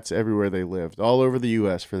white cats everywhere they lived, all over the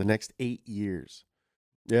U.S. for the next 8 years.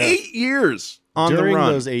 Yeah. 8 years on During the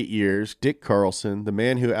run. those 8 years, Dick Carlson, the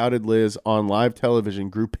man who outed Liz on live television,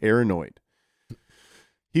 grew paranoid.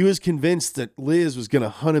 He was convinced that Liz was going to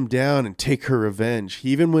hunt him down and take her revenge.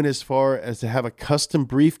 He even went as far as to have a custom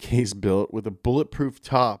briefcase built with a bulletproof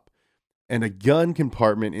top and a gun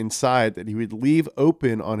compartment inside that he would leave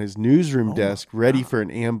open on his newsroom desk, ready for an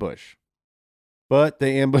ambush. But the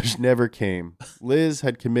ambush never came. Liz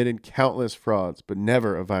had committed countless frauds, but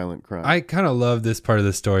never a violent crime. I kind of love this part of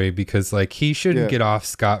the story because, like, he shouldn't get off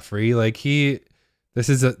scot-free. Like, this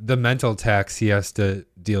is the mental tax he has to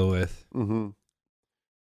deal with. Mm-hmm.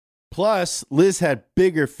 Plus, Liz had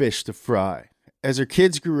bigger fish to fry. As her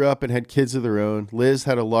kids grew up and had kids of their own, Liz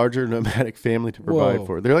had a larger nomadic family to provide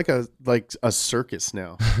for. They're like a circus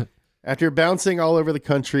now. After bouncing all over the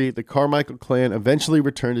country, the Carmichael clan eventually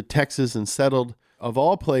returned to Texas and settled, of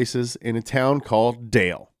all places, in a town called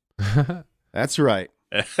Dale. That's right.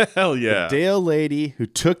 Hell yeah. The Dale lady who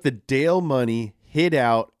took the Dale money hid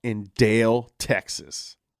out in Dale,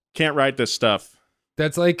 Texas. Can't write this stuff.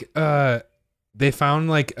 That's like they found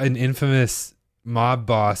like an infamous mob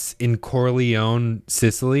boss in Corleone,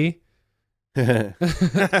 Sicily.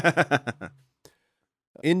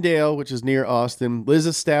 In Dale, which is near Austin, Liz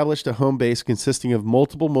established a home base consisting of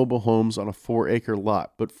multiple mobile homes on a 4-acre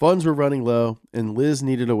lot, but funds were running low, and Liz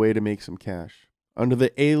needed a way to make some cash. Under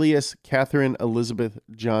the alias Catherine Elizabeth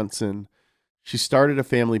Johnson, She started a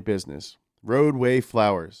family business, Roadway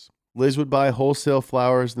Flowers. Liz would buy wholesale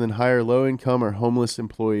flowers and then hire low-income or homeless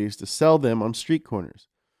employees to sell them on street corners.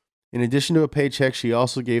 In addition to a paycheck, she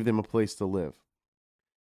also gave them a place to live.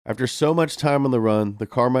 After so much time on the run, the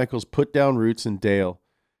Carmichaels put down roots in Dale,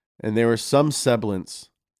 and there was some semblance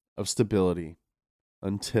of stability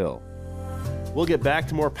until... We'll get back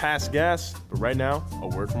to more past guests, but right now, a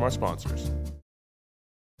word from our sponsors.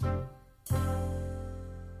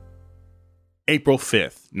 April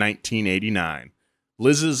 5th, 1989.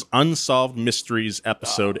 Liz's Unsolved Mysteries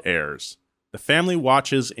episode airs. The family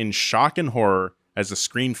watches in shock and horror as the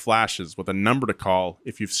screen flashes with a number to call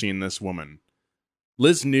if you've seen this woman.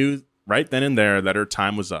 Liz knew right then and there that her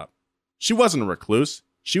time was up. She wasn't a recluse.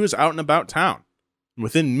 She was out and about town.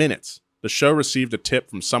 Within minutes, the show received a tip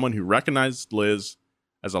from someone who recognized Liz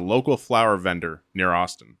as a local flower vendor near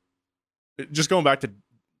Austin. Just going back to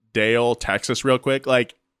Dale, Texas real quick,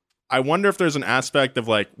 like, I wonder if there's an aspect of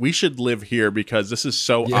like, we should live here because this is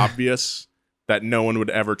so obvious that no one would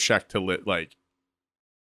ever check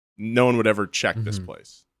no one would ever check this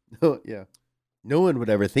place. Oh, yeah. No one would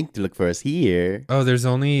ever think to look for us here. Oh, there's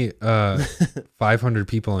only 500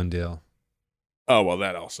 people in Dale. Oh, well,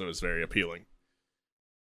 that also is very appealing.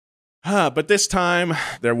 But this time,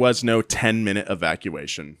 there was no 10-minute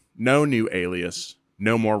evacuation, no new alias,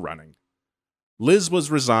 no more running. Liz was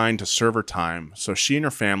resigned to serve her time so she and her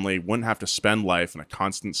family wouldn't have to spend life in a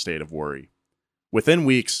constant state of worry. Within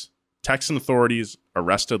weeks, Texan authorities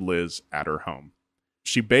arrested Liz at her home.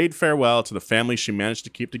 She bade farewell to the family she managed to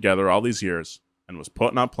keep together all these years and was put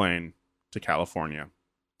on a plane to California.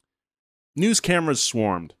 News cameras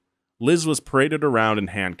swarmed. Liz was paraded around in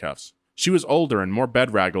handcuffs. She was older and more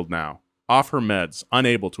bedraggled now, off her meds,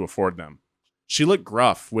 unable to afford them. She looked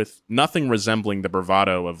gruff, with nothing resembling the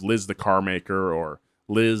bravado of Liz the carmaker or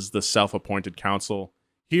Liz the self-appointed counsel.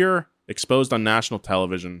 Here, exposed on national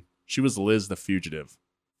television, she was Liz the fugitive,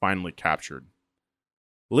 finally captured.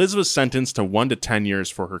 Liz was sentenced to 1 to 10 years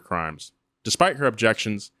for her crimes. Despite her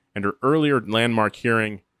objections and her earlier landmark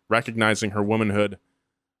hearing recognizing her womanhood,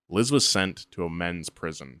 Liz was sent to a men's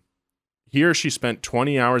prison. Here she spent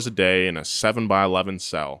 20 hours a day in a 7x11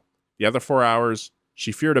 cell. The other 4 hours,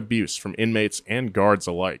 she feared abuse from inmates and guards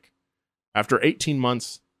alike. After 18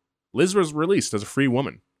 months, Liz was released as a free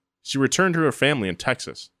woman. She returned to her family in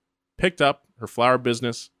Texas, picked up her flower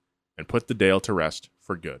business, and put the Dale to rest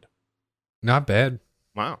for good. Not bad.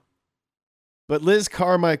 Wow. But Liz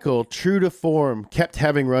Carmichael, true to form, kept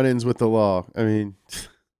having run-ins with the law. I mean,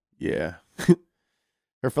 yeah.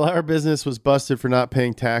 Her flower business was busted for not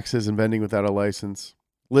paying taxes and vending without a license.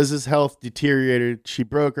 Liz's health deteriorated. She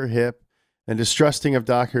broke her hip, and distrusting of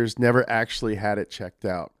doctors, never actually had it checked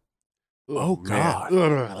out. Oh,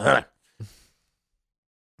 God.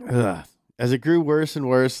 Ugh. As it grew worse and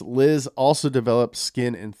worse, Liz also developed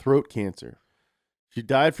skin and throat cancer. She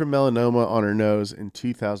died from melanoma on her nose in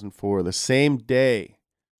 2004, the same day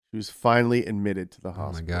she was finally admitted to the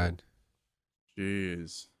hospital. Oh, my God.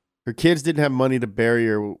 Jeez. Her kids didn't have money to bury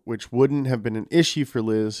her, which wouldn't have been an issue for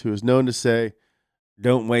Liz, who was known to say,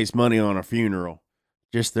 "Don't waste money on a funeral.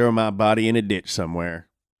 Just throw my body in a ditch somewhere."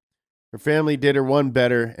 Her family did her one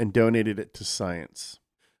better and donated it to science.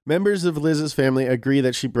 Members of Liz's family agree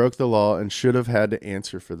that she broke the law and should have had to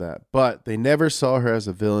answer for that, but they never saw her as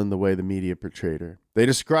a villain the way the media portrayed her. They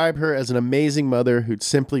describe her as an amazing mother who'd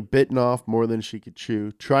simply bitten off more than she could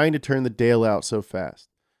chew, trying to turn the Dale out so fast.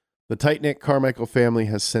 The tight-knit Carmichael family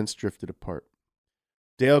has since drifted apart.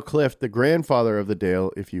 Dale Clift, the grandfather of the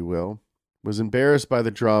Dale, if you will, was embarrassed by the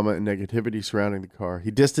drama and negativity surrounding the car.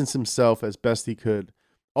 He distanced himself as best he could.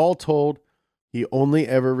 All told, he only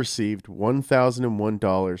ever received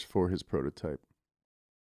 $1,001 for his prototype.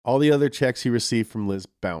 All the other checks he received from Liz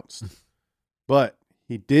bounced. But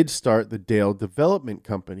he did start the Dale Development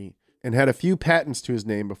Company and had a few patents to his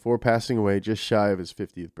name before passing away just shy of his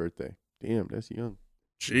 50th birthday. Damn, that's young.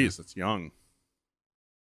 Jeez, that's young.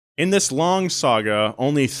 In this long saga,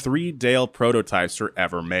 only 3 Dale prototypes were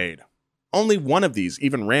ever made. Only one of these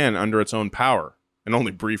even ran under its own power, and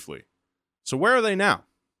only briefly. So where are they now?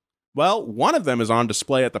 Well, one of them is on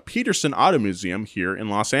display at the Peterson Auto Museum here in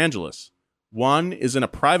Los Angeles. One is in a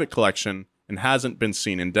private collection and hasn't been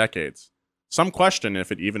seen in decades. Some question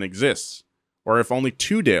if it even exists, or if only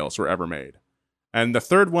 2 Dales were ever made. And the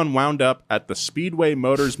third one wound up at the Speedway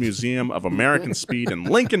Motors Museum of American Speed in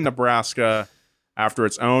Lincoln, Nebraska, after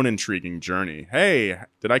its own intriguing journey. Hey,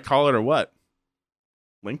 did I call it or what?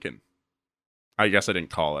 Lincoln. I guess I didn't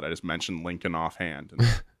call it. I just mentioned Lincoln offhand,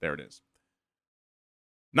 and there it is.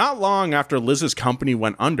 Not long after Liz's company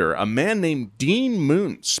went under, a man named Dean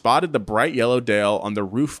Moon spotted the bright yellow Dale on the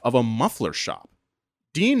roof of a muffler shop.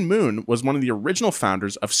 Dean Moon was one of the original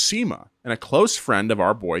founders of SEMA and a close friend of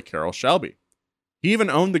our boy Carroll Shelby. He even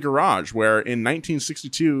owned the garage where, in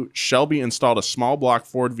 1962, Shelby installed a small block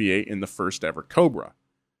Ford V8 in the first ever Cobra.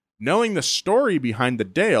 Knowing the story behind the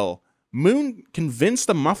Dale, Moon convinced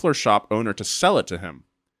the muffler shop owner to sell it to him.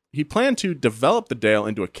 He planned to develop the Dale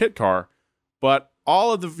into a kit car, but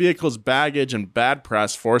all of the vehicle's baggage and bad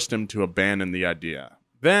press forced him to abandon the idea.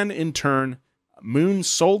 Then, in turn, Moon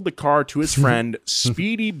sold the car to his friend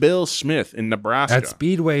Speedy Bill Smith in Nebraska. At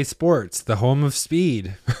Speedway Sports, the home of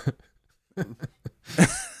speed.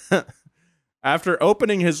 After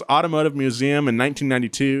opening his automotive museum in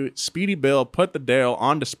 1992, Speedy Bill put the Dale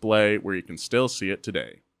on display where you can still see it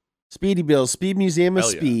today. Speedy Bill, Speed Museum of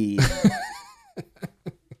Hell yeah.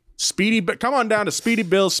 Speed. Come on down to Speedy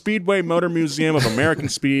Bill's Speedway Motor Museum of American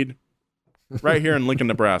Speed, right here in Lincoln,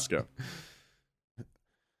 Nebraska.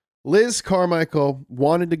 Liz Carmichael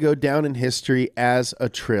wanted to go down in history as a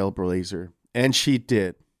trailblazer, and she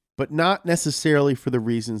did, but not necessarily for the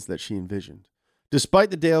reasons that she envisioned.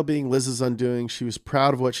 Despite the Dale being Liz's undoing, she was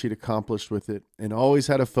proud of what she'd accomplished with it and always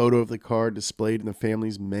had a photo of the car displayed in the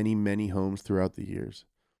family's many, many homes throughout the years.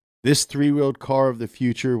 This three-wheeled car of the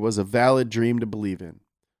future was a valid dream to believe in,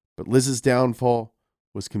 but Liz's downfall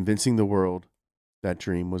was convincing the world that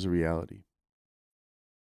dream was a reality.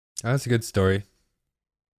 That's a good story.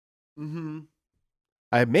 Mm-hmm.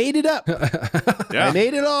 I made it up. Yeah. I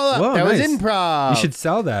made it all up. Whoa, that nice. was improv. You should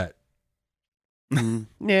sell that.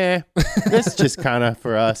 Nah, that's just kind of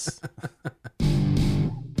for us. If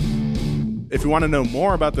you want to know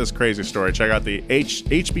more about this crazy story, check out the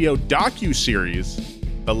HBO docu-series,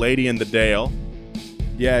 The Lady in the Dale.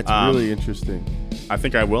 Yeah, it's really interesting. I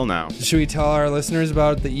think I will now. Should we tell our listeners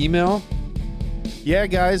about the email? Yeah,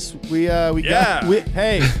 guys, we're in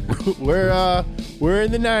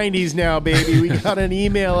the 90s now, baby. We got an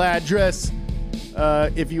email address.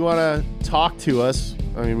 If you want to talk to us,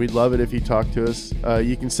 I mean, we'd love it if you talk to us.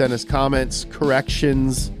 You can send us comments,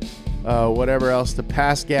 corrections, whatever else to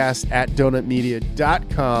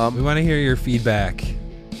passgas@donutmedia.com. We want to hear your feedback.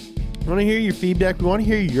 We want to hear your feedback. We want to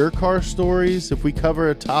hear your car stories. If we cover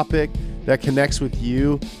a topic that connects with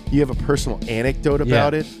you, you have a personal anecdote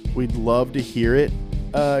about it, we'd love to hear it.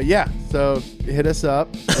 So hit us up.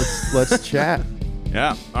 Let's chat.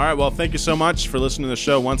 Yeah. All right. Well, thank you so much for listening to the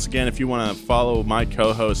show. Once again, if you want to follow my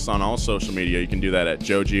co-hosts on all social media, you can do that at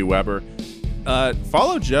Joe G. Weber.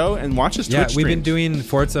 Follow Joe and watch his Twitch We've been streams. doing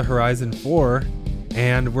Forza Horizon 4,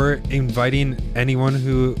 and we're inviting anyone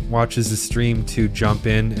who watches the stream to jump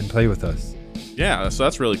in and play with us. Yeah, so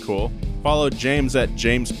that's really cool. Follow James at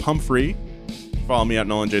James Pumphrey. Follow me at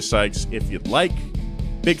Nolan J. Sykes if you'd like.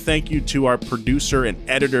 Big thank you to our producer and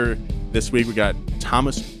editor this week. We got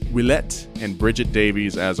Thomas Willett and Bridget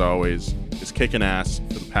Davies, as always, is kicking ass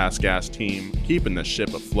for the Pass Gas team, keeping the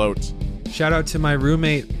ship afloat. Shout out to my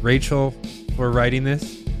roommate, Rachel, for writing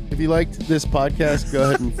this. If you liked this podcast, go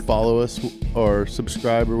ahead and follow us or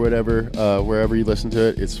subscribe or whatever, wherever you listen to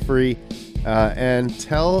it. It's free. And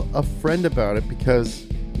tell a friend about it because,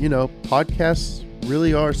 podcasts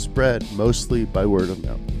really are spread mostly by word of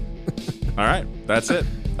mouth. All right, that's it.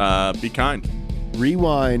 Be kind.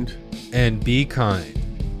 Rewind. And be kind.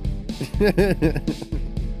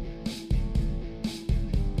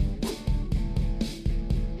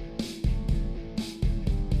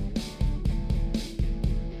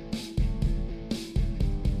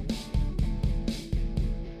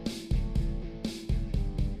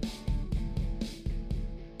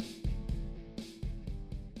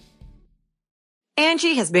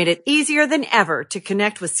 Angie has made it easier than ever to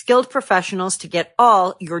connect with skilled professionals to get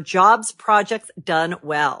all your jobs projects done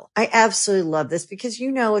well. I absolutely love this because,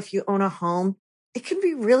 if you own a home, it can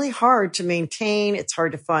be really hard to maintain. It's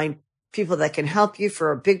hard to find people that can help you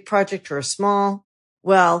for a big project or a small.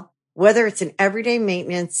 Well, whether it's in everyday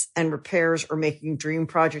maintenance and repairs or making dream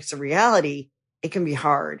projects a reality, it can be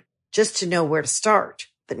hard just to know where to start.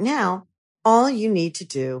 But now all you need to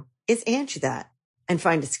do is Angie that and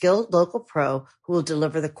find a skilled local pro who will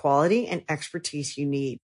deliver the quality and expertise you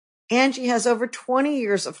need. Angie has over 20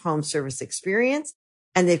 years of home service experience,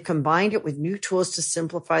 and they've combined it with new tools to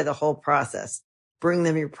simplify the whole process. Bring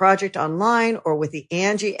them your project online or with the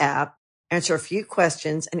Angie app, answer a few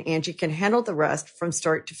questions, and Angie can handle the rest from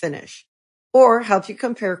start to finish. Or help you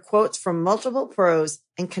compare quotes from multiple pros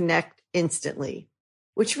and connect instantly,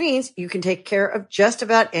 which means you can take care of just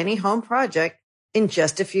about any home project in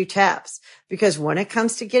just a few taps. Because when it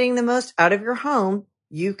comes to getting the most out of your home,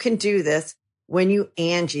 you can do this when you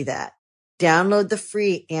Angie that. Download the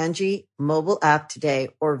free Angie mobile app today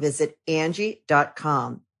or visit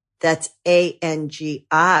Angie.com. That's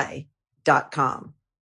ANGI.com.